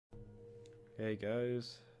Hey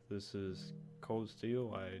guys, this is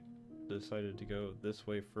Coldsteel. I decided to go this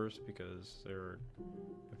way first because there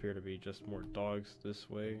appear to be just more dogs this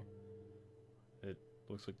way. It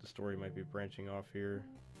looks like the story might be branching off here.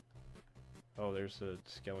 Oh, there's the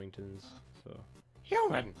skeletons, so...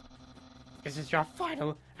 Human! This is your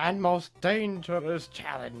final and most dangerous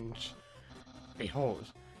challenge. Behold,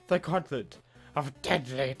 the gauntlet of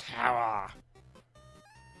deadly terror.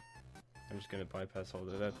 I'm just gonna bypass all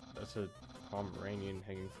that. That's a Pomeranian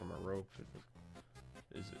hanging from a rope.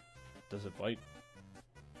 Does it bite?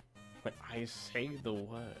 When I say the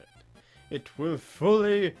word, it will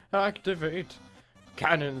fully activate.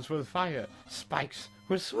 Cannons will fire, spikes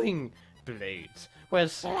will swing, blades will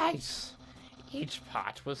slice. Each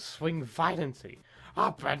part will swing violently,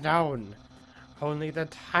 up and down. Only the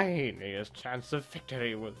tiniest chance of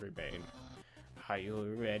victory will remain. Are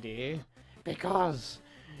you ready? Because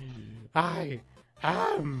I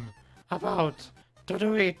am about to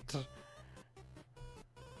do it. Is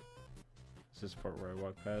this part where I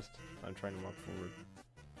walk past? I'm trying to walk forward.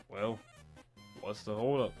 Well, what's the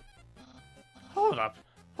hold up? Hold up.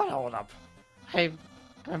 What hold up? I'm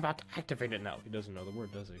about to activate it now. He doesn't know the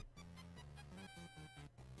word, does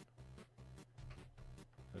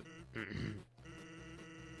he?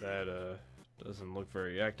 That, doesn't look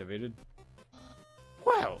very activated.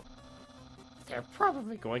 Well, they're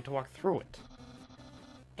probably going to walk through it.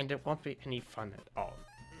 And it won't be any fun at all.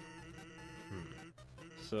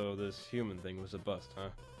 So this human thing was a bust, huh?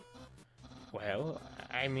 Well,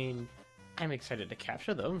 I mean, I'm excited to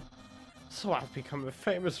capture them. So I'll become a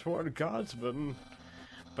famous world guardsman.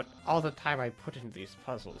 But all the time I put into these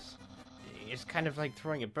puzzles, it's kind of like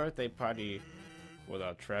throwing a birthday party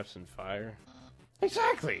Without traps and fire?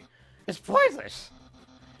 Exactly! It's pointless!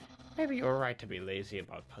 Maybe you're right to be lazy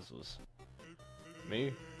about puzzles.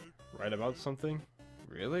 Me? Write about something?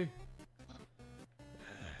 Really?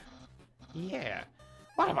 Yeah.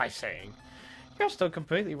 What am I saying? You're still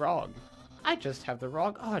completely wrong. I just have the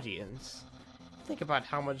wrong audience. Think about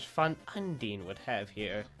how much fun Undine would have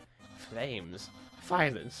here. Flames,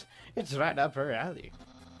 violence, it's right up her alley.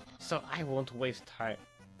 So I won't waste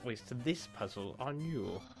this puzzle on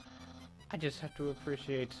you. I just have to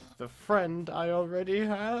appreciate the friend I already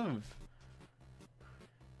have.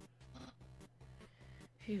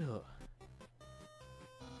 Phew.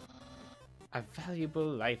 A valuable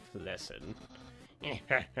life lesson.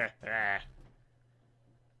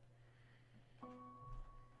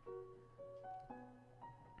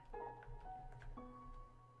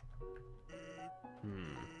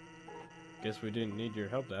 Guess we didn't need your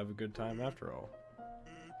help to have a good time after all.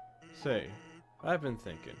 Say, I've been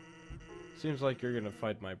thinking. Seems like you're gonna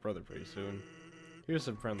fight my brother pretty soon. Here's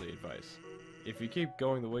some friendly advice. If you keep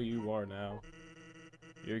going the way you are now,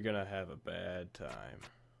 you're gonna have a bad time.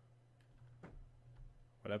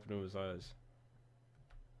 What happened to his eyes?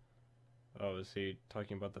 Oh, is he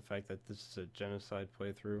talking about the fact that this is a genocide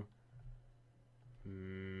playthrough?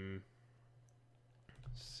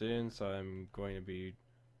 Since I'm going to be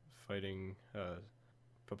fighting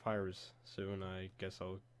Papyrus soon, I guess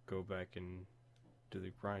I'll go back and do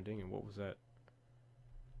the grinding. And what was that?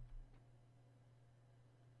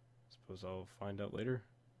 Suppose I'll find out later.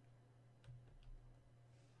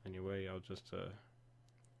 Anyway, I'll just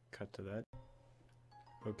cut to that.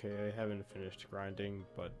 Okay, I haven't finished grinding,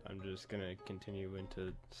 but I'm just gonna continue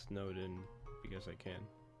into Snowden because I can.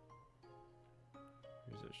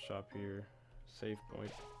 There's a shop here, save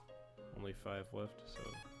point, only 5 left, so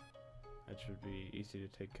that should be easy to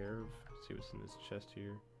take care of. Let's see what's in this chest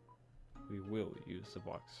here. We will use the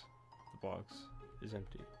box. The box is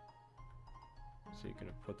empty. So you're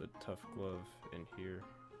gonna put the tough glove in here,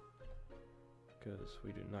 because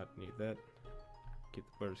we do not need that. Keep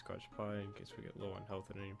the butterscotch pie in case we get low on health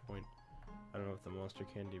at any point. I don't know if the monster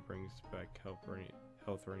candy brings back health or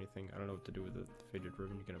anything. I don't know what to do with the faded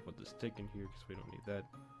ribbon. You're gonna put the stick in here because we don't need that.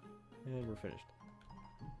 And we're finished.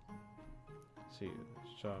 Let's see,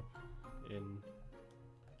 shop in. Am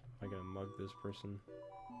I gonna mug this person?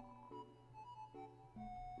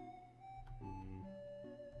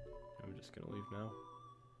 I'm just gonna leave now.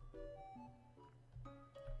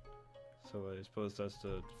 So I suppose that's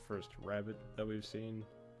the first rabbit that we've seen.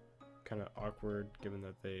 Kind of awkward given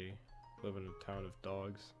that they live in a town of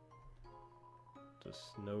dogs. The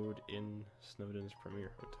Snowden's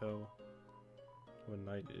Premier Hotel. One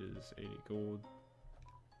night is 80 gold.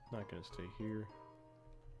 Not gonna stay here.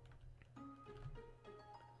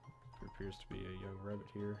 There appears to be a young rabbit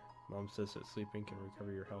here. Mom says that sleeping can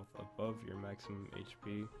recover your health above your maximum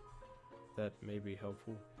HP. That may be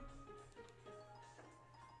helpful.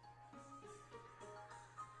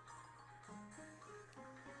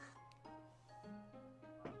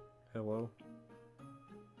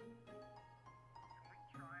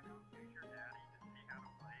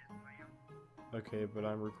 Okay, but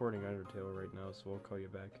I'm recording Undertale right now, so I'll call you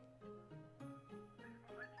back.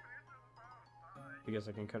 I guess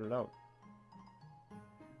I can cut it out.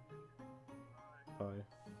 Bye.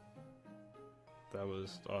 That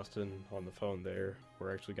was Austin on the phone there.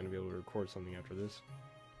 We're actually going to be able to record something after this.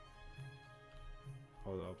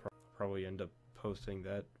 Although I'll probably end up posting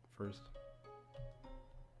that first.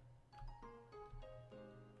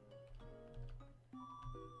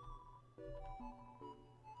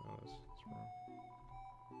 Oh, that's wrong.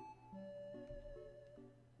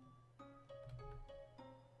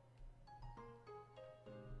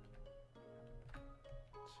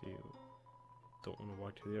 Let's see. Don't want to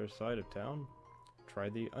walk to the other side of town? Try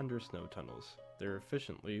the undersnow tunnels. They're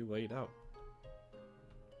efficiently laid out.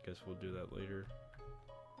 Guess we'll do that later.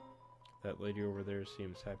 That lady over there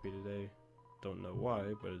seems happy today. Don't know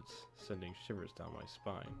why, but it's sending shivers down my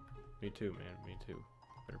spine. Me too, man, me too.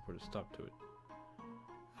 Better put a stop to it.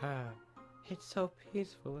 Ah, it's so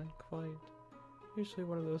peaceful and quiet. Usually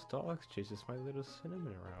one of those dogs chases my little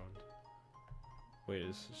cinnamon around. Wait,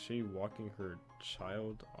 is she walking her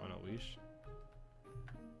child on a leash?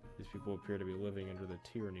 These people appear to be living under the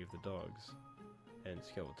tyranny of the dogs and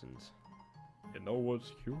skeletons. You know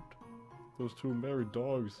what's cute? Those two married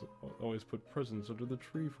dogs always put presents under the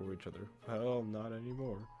tree for each other. Well, not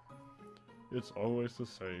anymore. It's always the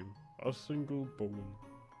same. A single bone.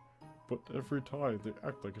 But every time they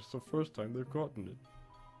act like it's the first time they've gotten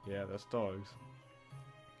it. Yeah, that's dogs.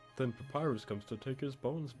 Then Papyrus comes to take his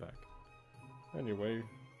bones back. Anyway,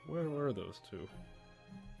 where were those two?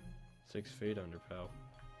 6 feet under, pal.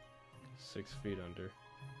 6 feet under.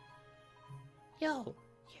 Yo,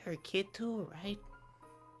 you're a kid too, right?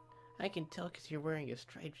 I can tell because you're wearing a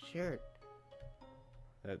striped shirt.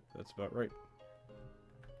 That's about right.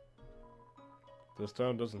 This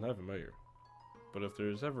town doesn't have a mayor. But if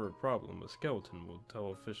there's ever a problem, a skeleton will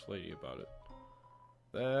tell a fish lady about it.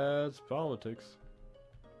 That's politics.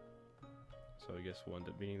 So I guess we'll end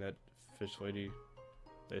up meeting that fish lady.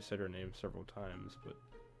 They said her name several times, but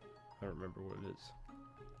I don't remember what it is.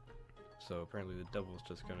 So apparently the devil's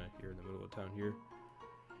just gonna here in the middle of town here.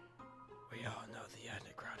 We all know the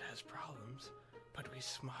underground has problems, but we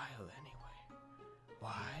smile anyway.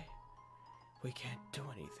 Why? We can't do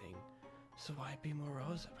anything, so why be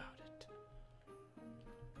morose about it?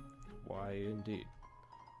 Why indeed?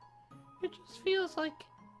 It just feels like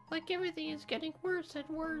everything is getting worse and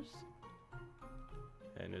worse.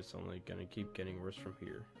 And it's only gonna keep getting worse from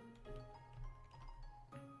here.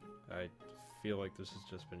 I feel like this has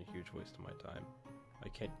just been a huge waste of my time. I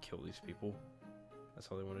can't kill these people. That's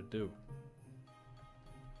all they want to do.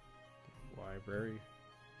 Library?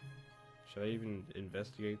 Should I even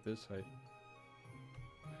investigate this? I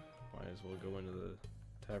might as well go into the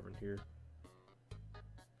tavern here.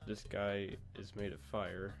 This guy is made of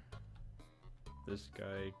fire. This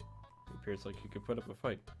guy appears like he could put up a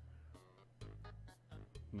fight.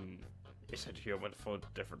 Isn't human food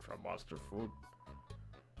different from monster food?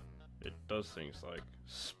 It does things like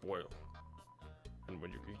spoil. And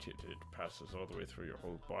when you eat it, it passes all the way through your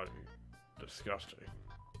whole body. Disgusting.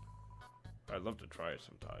 I'd love to try it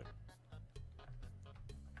sometime.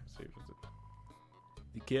 Let's see if it's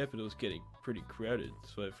the capital's getting pretty crowded,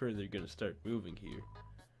 so I've heard they're gonna start moving here.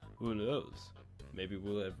 Who knows? Maybe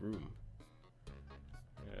we'll have room.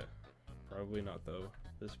 Yeah, probably not though.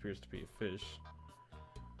 This appears to be a fish.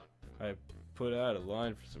 I put out a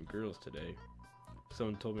line for some girls today.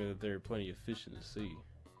 Someone told me that there are plenty of fish in the sea.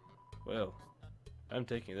 Well, I'm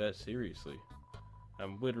taking that seriously.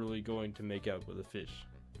 I'm literally going to make out with a fish.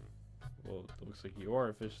 Well, it looks like you are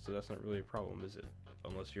a fish, so that's not really a problem, is it?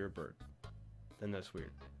 Unless you're a bird. Then that's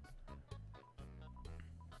weird.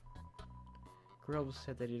 Grubs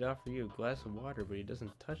said that he'd offer you a glass of water, but he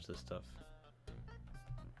doesn't touch the stuff.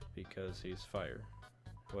 Because he's fire.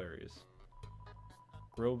 Hilarious.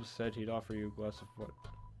 Grobes said he'd offer you a glass of what?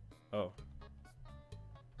 Oh.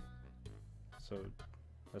 So,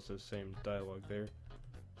 that's the same dialogue there.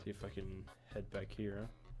 See if I can head back here, huh?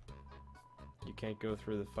 You can't go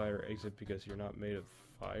through the fire exit because you're not made of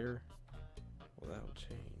fire? Well, that'll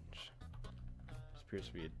change. This appears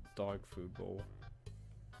to be a dog food bowl.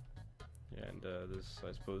 And this,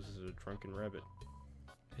 I suppose, is a drunken rabbit.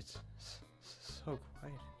 It's so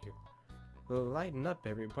quiet in here. Well, lighten up,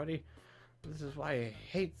 everybody. This is why I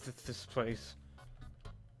hate this place.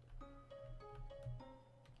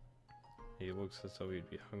 He looks as though he'd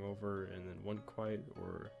be hungover and then one quiet,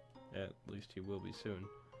 or at least he will be soon,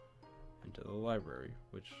 into the library,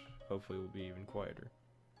 which hopefully will be even quieter.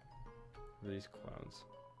 These clowns.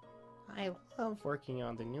 I love working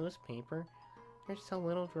on the newspaper. There's so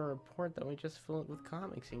little to report that we just fill it with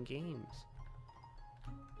comics and games.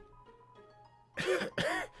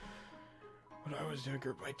 When I was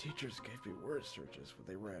younger, my teachers gave me word searches when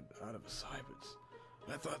they ran out of assignments.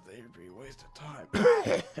 I thought they'd be a waste of time.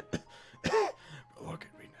 But look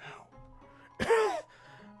at me now.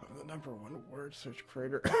 I'm the #1 word search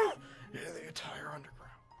creator in the entire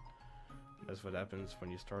underground. That's what happens when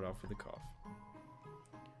you start off with a cough.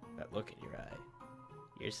 That look in your eye.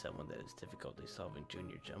 You're someone that has difficulty solving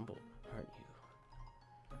junior jumble, aren't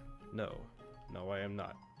you? No, I am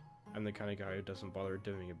not. I'm the kind of guy who doesn't bother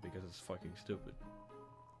doing it because it's fucking stupid.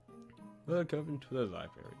 Welcome to the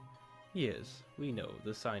library. Yes, we know,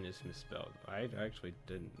 the sign is misspelled. I actually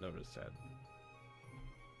didn't notice that.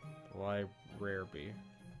 Library.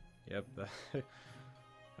 Yep,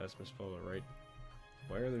 that's misspelled alright.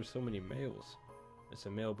 Why are there so many mails? It's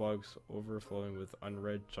a mailbox overflowing with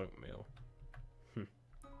unread junk mail. Kind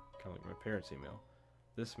of like my parents' email.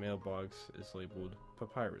 This mailbox is labeled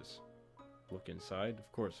Papyrus. Look inside.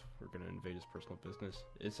 Of course, we're gonna invade his personal business.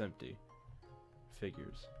 It's empty.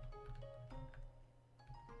 Figures.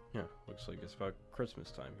 Yeah, looks like it's about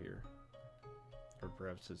Christmas time here. Or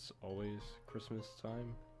perhaps it's always Christmas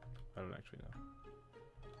time? I don't actually know.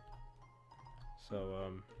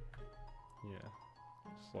 So, yeah.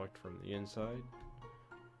 It's locked from the inside.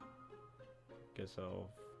 Guess I'll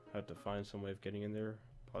have to find some way of getting in there.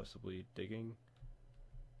 Possibly digging.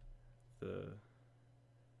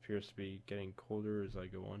 Appears to be getting colder as I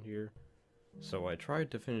go on here. So I tried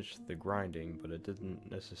to finish the grinding, but it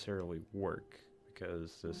didn't necessarily work.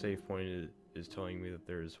 Because the save point is telling me that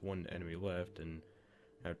there's one enemy left, and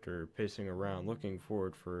after pacing around looking for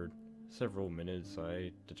it for several minutes,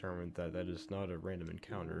 I determined that that is not a random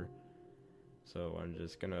encounter. So I'm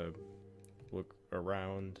just gonna look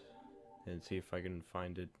around and see if I can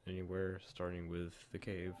find it anywhere, starting with the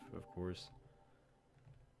cave, of course.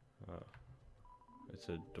 It's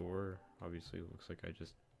a door. Obviously, it looks like I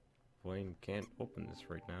just plain can't open this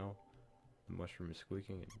right now. The mushroom is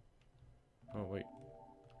squeaking and... Oh wait,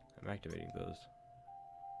 I'm activating those.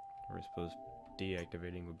 Or I suppose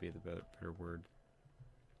deactivating would be the better word.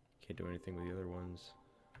 Can't do anything with the other ones.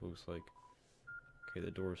 Looks like... Okay,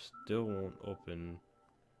 the door still won't open.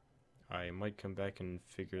 I might come back and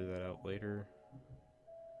figure that out later.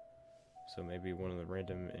 So maybe one of the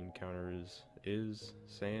random encounters is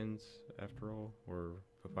Sans, after all, or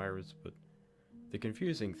Papyrus, but the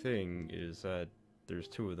confusing thing is that there's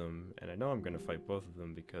 2 of them, and I know I'm gonna fight both of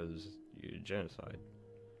them because genocide.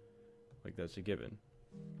 Like, that's a given.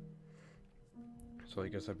 So I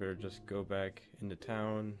guess I better just go back into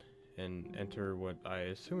town and enter what I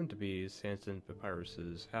assume to be Sans and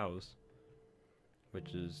Papyrus's house,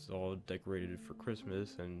 which is all decorated for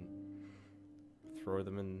Christmas, and throw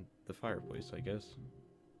them in the fireplace, I guess.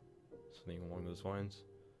 Something along those lines.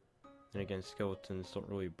 And again, skeletons don't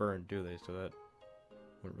really burn, do they? So that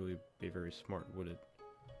wouldn't really be very smart, would it?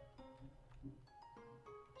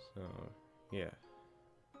 So, yeah.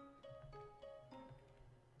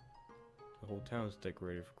 The whole town's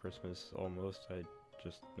decorated for Christmas, almost, I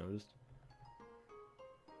just noticed.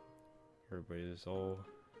 Everybody is all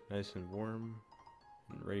nice and warm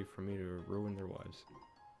and ready for me to ruin their lives.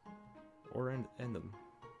 Or end them.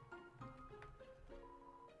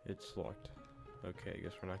 It's locked. Okay, I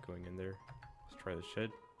guess we're not going in there. Let's try the shed.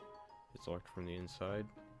 It's locked from the inside.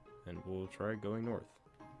 And we'll try going north.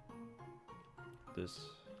 This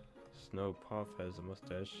Snow Puff has a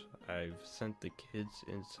mustache. I've sent the kids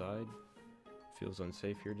inside. Feels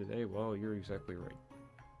unsafe here today. Well, you're exactly right.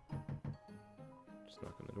 Just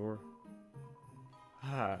knock on the door.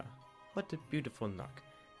 Ah, what a beautiful knock.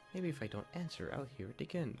 Maybe if I don't answer, I'll hear it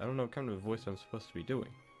again. I don't know what kind of voice I'm supposed to be doing.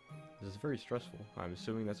 This is very stressful. I'm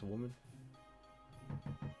assuming that's a woman.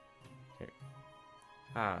 Okay.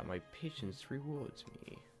 Ah, my patience rewards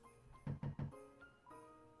me.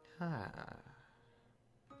 Ah.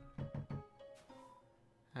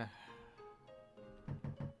 Ah.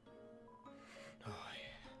 Oh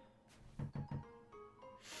yeah.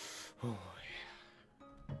 Oh yeah.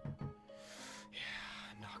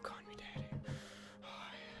 Yeah, knock on me, Daddy.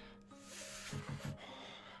 Oh yeah.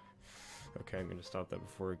 Okay, I'm gonna stop that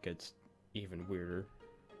before it gets even weirder.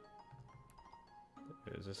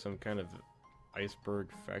 Is this some kind of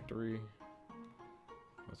iceberg factory?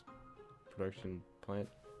 What's production plant?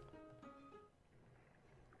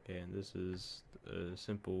 Okay, and this is a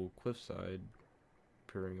simple cliffside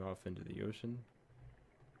peering off into the ocean.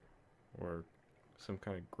 Or some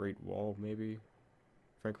kind of great wall, maybe?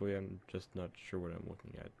 Frankly, I'm just not sure what I'm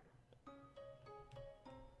looking at.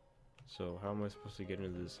 So, how am I supposed to get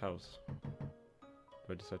into this house?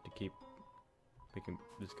 Do I just have to keep making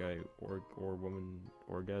this guy or woman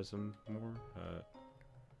orgasm more?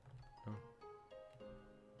 No.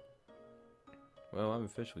 Well, I'm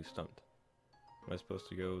officially stumped. Am I supposed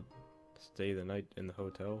to go stay the night in the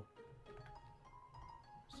hotel?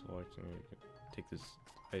 Selecting, take this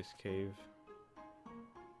ice cave.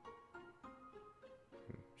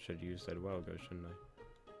 Should have used that a while ago, shouldn't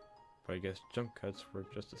I? But I guess jump cuts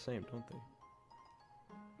work just the same, don't they?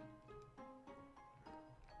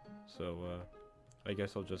 So, I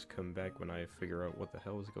guess I'll just come back when I figure out what the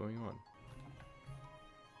hell is going on.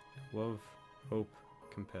 Love, hope,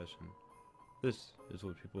 compassion. This is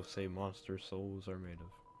what people say monster souls are made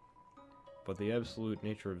of. But the absolute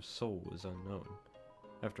nature of soul is unknown.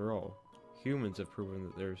 After all, humans have proven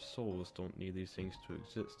that their souls don't need these things to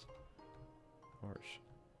exist. Harsh.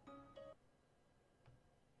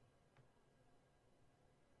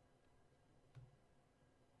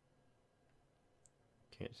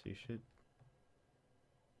 Can't see shit.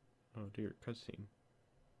 Oh dear, cutscene.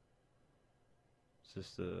 Is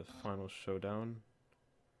this the final showdown?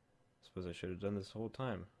 Suppose I should have done this the whole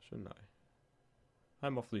time, shouldn't I?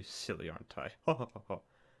 I'm awfully silly, aren't I? Ha ha ha ha.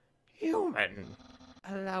 Human!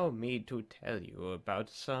 Allow me to tell you about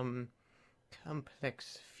some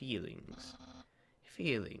complex feelings.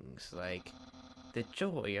 Feelings like the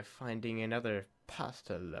joy of finding another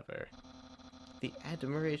pasta lover, the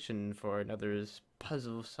admiration for another's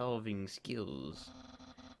puzzle-solving skills,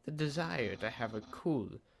 the desire to have a cool,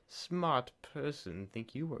 smart person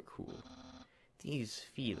think you are cool. These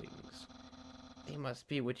feelings, they must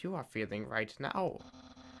be what you are feeling right now.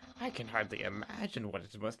 I can hardly imagine what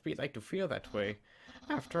it must be like to feel that way.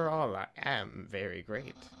 After all, I am very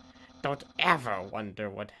great. Don't ever wonder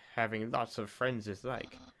what having lots of friends is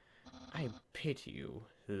like. I pity you,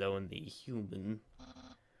 lonely human.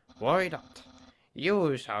 Worry not.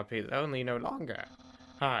 You shall be lonely no longer.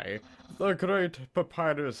 I, the great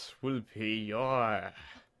Papyrus, will be your...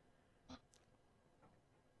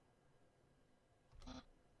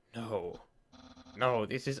 No. No,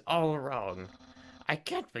 this is all wrong. I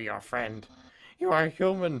can't be your friend. You are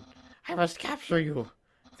human. I must capture you.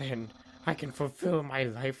 Then I can fulfill my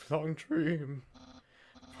lifelong dream.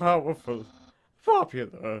 Powerful,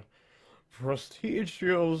 popular,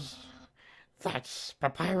 prestigious. That's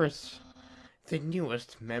Papyrus, the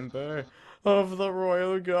newest member of the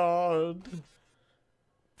Royal Guard.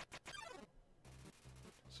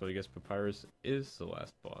 So I guess Papyrus is the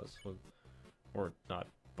last boss. Or not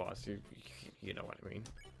boss, you know what I mean.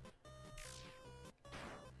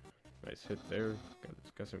 Nice hit there.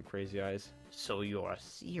 Got some crazy eyes. So you're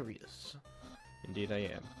serious? Indeed I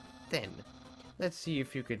am. Then, let's see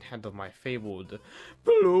if you can handle my fabled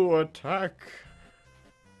blue attack.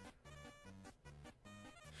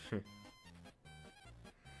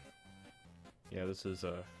 Yeah, this is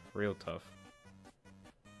real tough.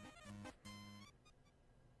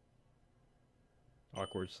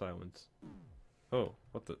 Awkward silence. Oh,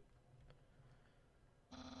 what the?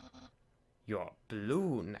 You're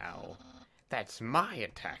blue now. That's my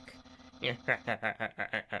attack.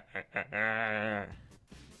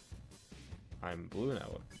 I'm blue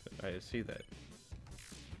now. I see that.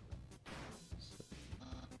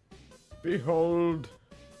 Behold.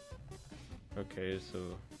 Okay,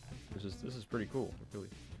 so this is pretty cool, really.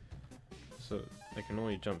 So I can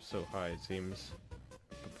only jump so high, it seems.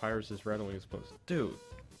 Papyrus is rattling his bones. Dude,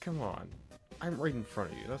 come on. I'm right in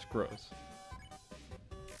front of you. That's gross.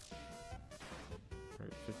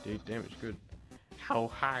 Alright, 58 damage. Good. How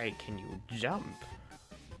high can you jump?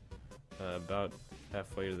 About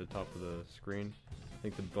halfway to the top of the screen. I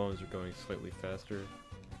think the bones are going slightly faster.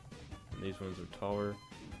 And these ones are taller.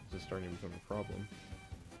 This is starting to become a problem.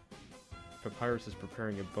 Papyrus is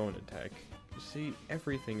preparing a bone attack. You see,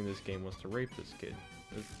 everything in this game wants to rape this kid.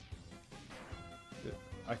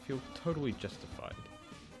 I feel totally justified.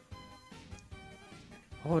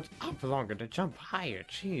 Hold up longer to jump higher,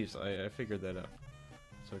 jeez. I figured that out.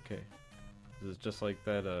 It's okay. This is just like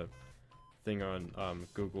that thing on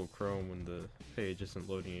Google Chrome when the page isn't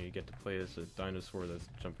loading and you get to play as a dinosaur that's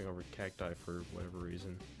jumping over cacti for whatever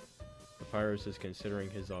reason. Papyrus is considering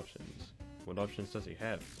his options. What options does he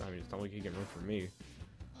have? I mean, it's not like he can run from me.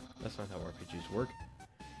 That's not how RPGs work.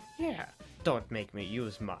 Yeah, don't make me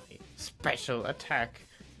use my special attack.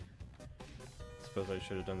 Suppose I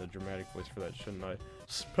should have done the dramatic voice for that, shouldn't I?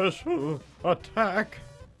 Special attack!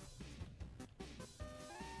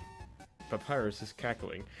 Papyrus is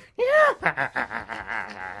cackling.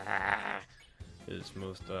 His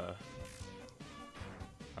most, I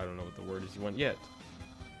don't know what the word is you want yet.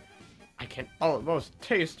 I can almost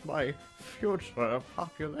taste my future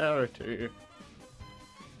popularity.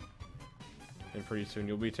 And pretty soon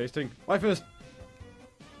you'll be tasting my fist!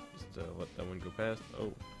 Just let that one go past.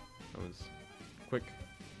 Oh, that was quick.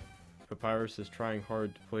 Papyrus is trying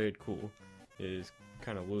hard to play it cool. It is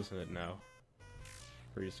kind of losing it now.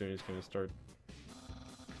 Pretty soon he's gonna start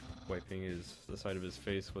wiping the side of his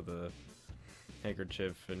face with a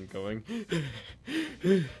handkerchief and going,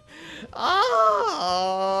 Oh!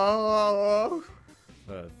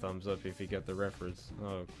 thumbs up if you get the reference.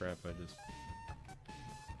 Oh crap,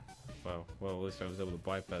 wow, well at least I was able to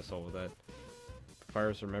bypass all of that.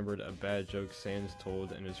 Papyrus remembered a bad joke Sans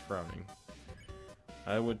told and is frowning.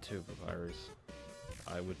 I would too, Papyrus.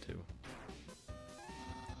 I would too.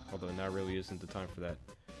 Although now really isn't the time for that.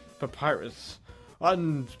 Papyrus!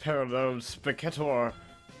 Unparalleled spectator!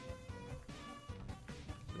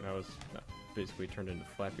 And I was basically turned into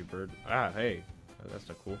Flappy Bird. Ah, hey! That's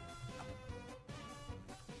not cool.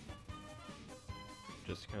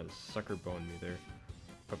 Just kind of sucker boned me there.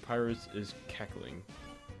 Papyrus is cackling.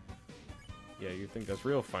 Yeah, you think that's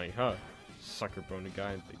real funny, huh? Sucker boned a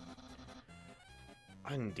guy and think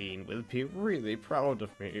Undine will be really proud of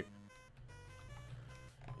me.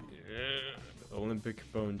 Yeah. Olympic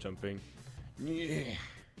bone jumping. Yeah.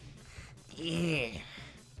 Yeah.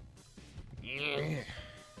 Yeah.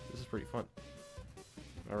 This is pretty fun.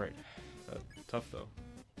 Alright. Tough though.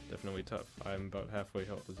 Definitely tough. I'm about halfway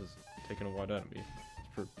health. This is taking a lot out of me.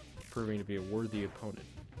 It's proving to be a worthy opponent.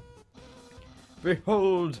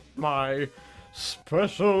 Behold my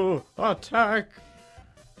special attack!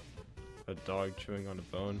 A dog chewing on a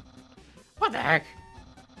bone. What the heck?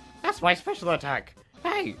 That's my special attack!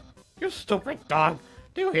 Hey! You stupid dog!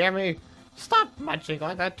 Do you hear me? Stop munching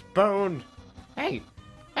on that bone! Hey!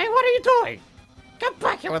 Hey, what are you doing? Get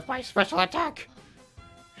back here with my special attack!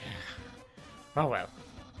 Oh well.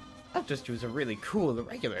 I'll just use a really cool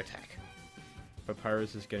regular attack.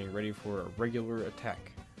 Papyrus is getting ready for a regular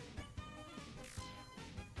attack.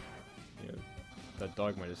 You know, that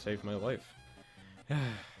dog might have saved my life.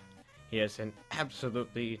 He has an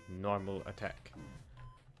absolutely normal attack.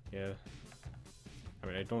 Yeah. I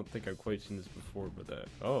mean, I don't think I've quite seen this before, but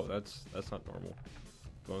oh, that's not normal.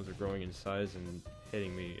 Bones are growing in size and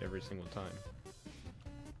hitting me every single time.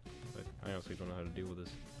 But I honestly don't know how to deal with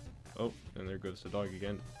this. Oh, and there goes the dog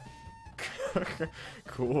again.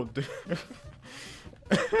 Cool, dude.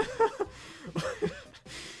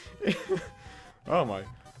 Oh my.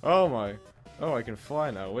 Oh my. Oh, I can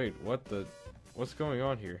fly now. Wait, what's going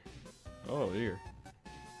on here? Oh dear.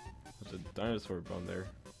 There's a dinosaur bone there.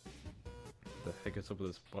 What the heck is up with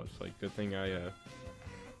this botch? Like, good thing I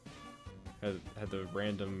had the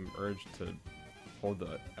random urge to hold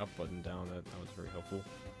the up button down. That was very helpful.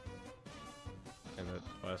 And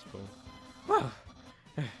that last bone. Well,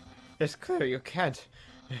 it's clear you can't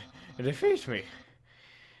defeat me.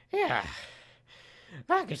 Yeah,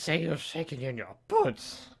 I could say you're shaking in your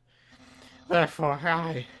boots. Therefore,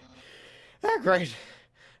 I, the great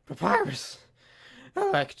Papyrus,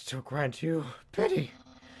 elect to grant you pity.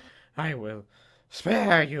 I will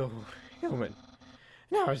spare you, human.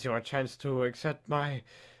 Now is your chance to accept my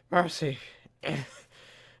mercy.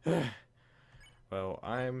 Well,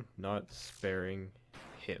 I'm not sparing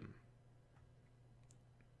him.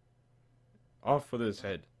 Off with his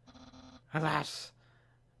head. Alas,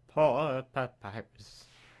 poor Papyrus.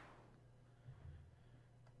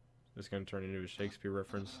 It's gonna turn into a Shakespeare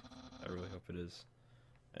reference. I really hope it is.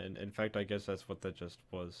 And in fact, I guess that's what that just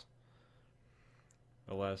was.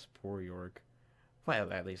 Alas, poor York.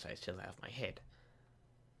 Well, at least I still have my head.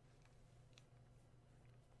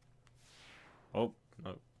 Oh,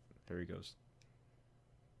 no. There he goes.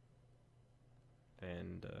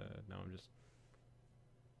 And now I'm just...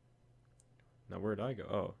 Now where'd I go?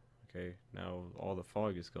 Oh, okay. Now all the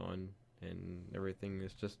fog is gone, and everything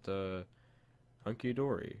is just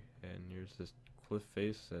hunky-dory. And here's this cliff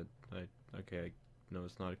face that I know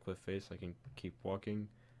it's not a cliff face. I can keep walking.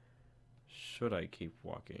 Should I keep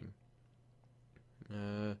walking?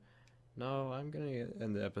 No, I'm gonna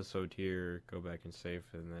end the episode here, go back and save,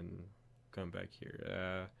 and then come back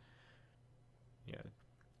here. Yeah.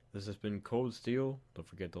 This has been Coldsteel. Don't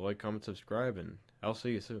forget to like, comment, subscribe, and I'll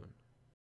see you soon.